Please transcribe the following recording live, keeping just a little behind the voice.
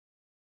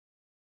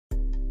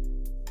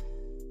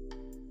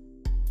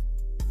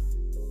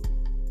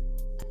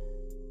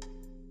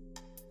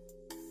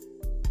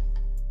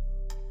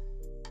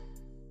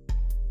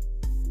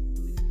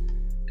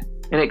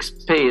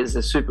NXP is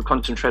a super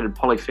concentrated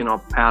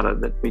polyphenol powder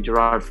that we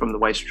derive from the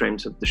waste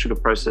streams of the sugar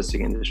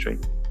processing industry.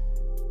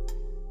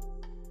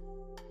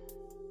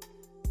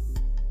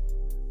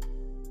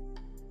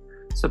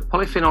 So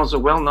polyphenols are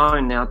well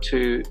known now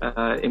to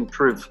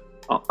improve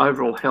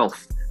overall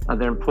health.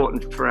 They're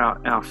important for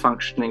our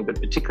functioning,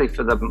 but particularly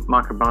for the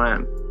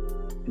microbiome.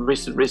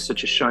 Recent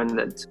research has shown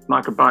that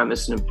microbiome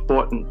is an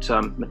important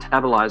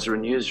metabolizer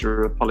and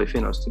user of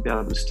polyphenols to be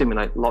able to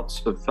stimulate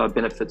lots of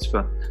benefits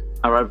for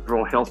our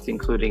overall health,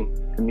 including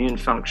immune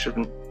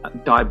function,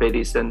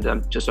 diabetes,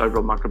 and just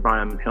overall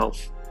microbiome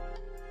health.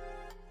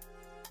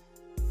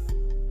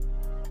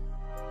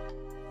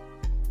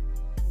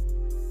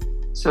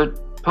 So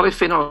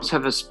polyphenols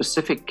have a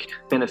specific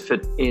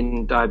benefit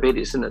in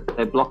diabetes in that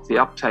they block the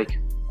uptake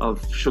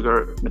of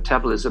sugar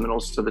metabolism and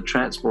also the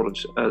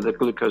transport of the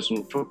glucose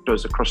and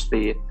fructose across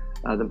the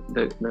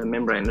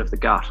membrane of the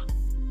gut.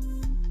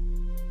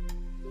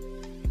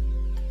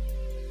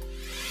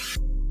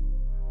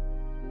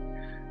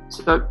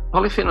 So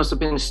polyphenols have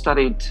been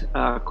studied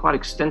quite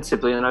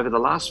extensively, and over the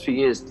last few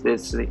years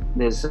there's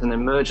an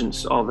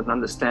emergence of an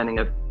understanding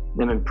of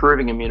them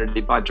improving immunity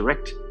by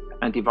direct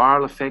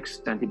antiviral effects,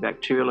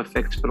 antibacterial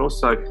effects, but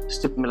also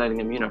stimulating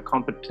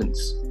immunocompetence.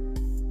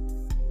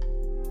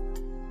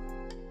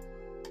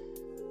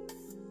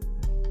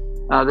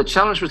 The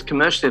challenge with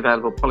commercially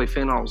available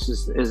polyphenols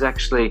is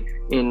actually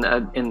in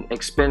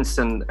expense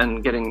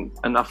and getting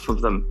enough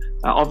of them.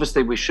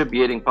 Obviously, we should be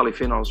eating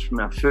polyphenols from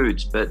our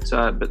foods, but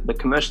the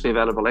commercially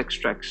available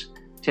extracts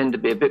tend to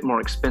be a bit more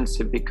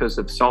expensive because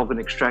of solvent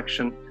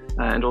extraction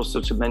and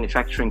also to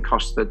manufacturing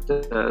costs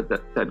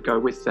that go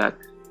with that,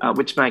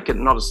 which make it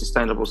not a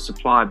sustainable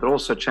supply, but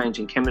also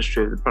changing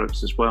chemistry of the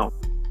products as well.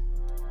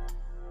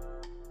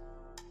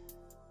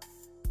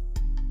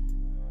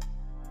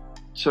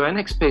 So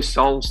NXP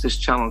solves this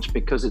challenge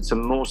because it's a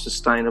more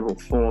sustainable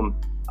form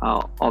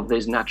of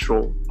these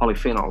natural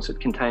polyphenols.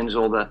 It contains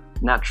all the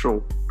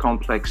natural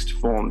complex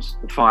forms,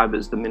 the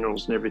fibers, the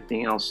minerals and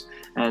everything else.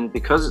 And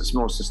because it's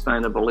more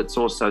sustainable, it's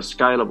also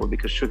scalable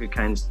because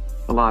sugarcane's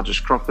the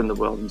largest crop in the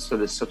world, and so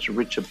there's such a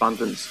rich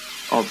abundance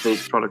of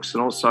these products.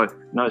 And also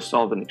no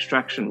solvent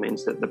extraction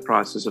means that the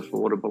price is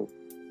affordable.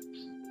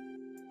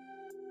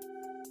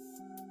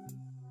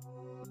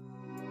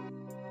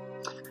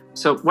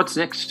 So what's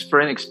next for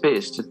NXP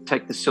is to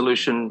take the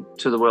solution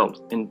to the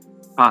world in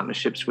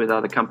partnerships with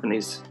other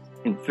companies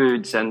in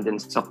foods and in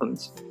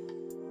supplements.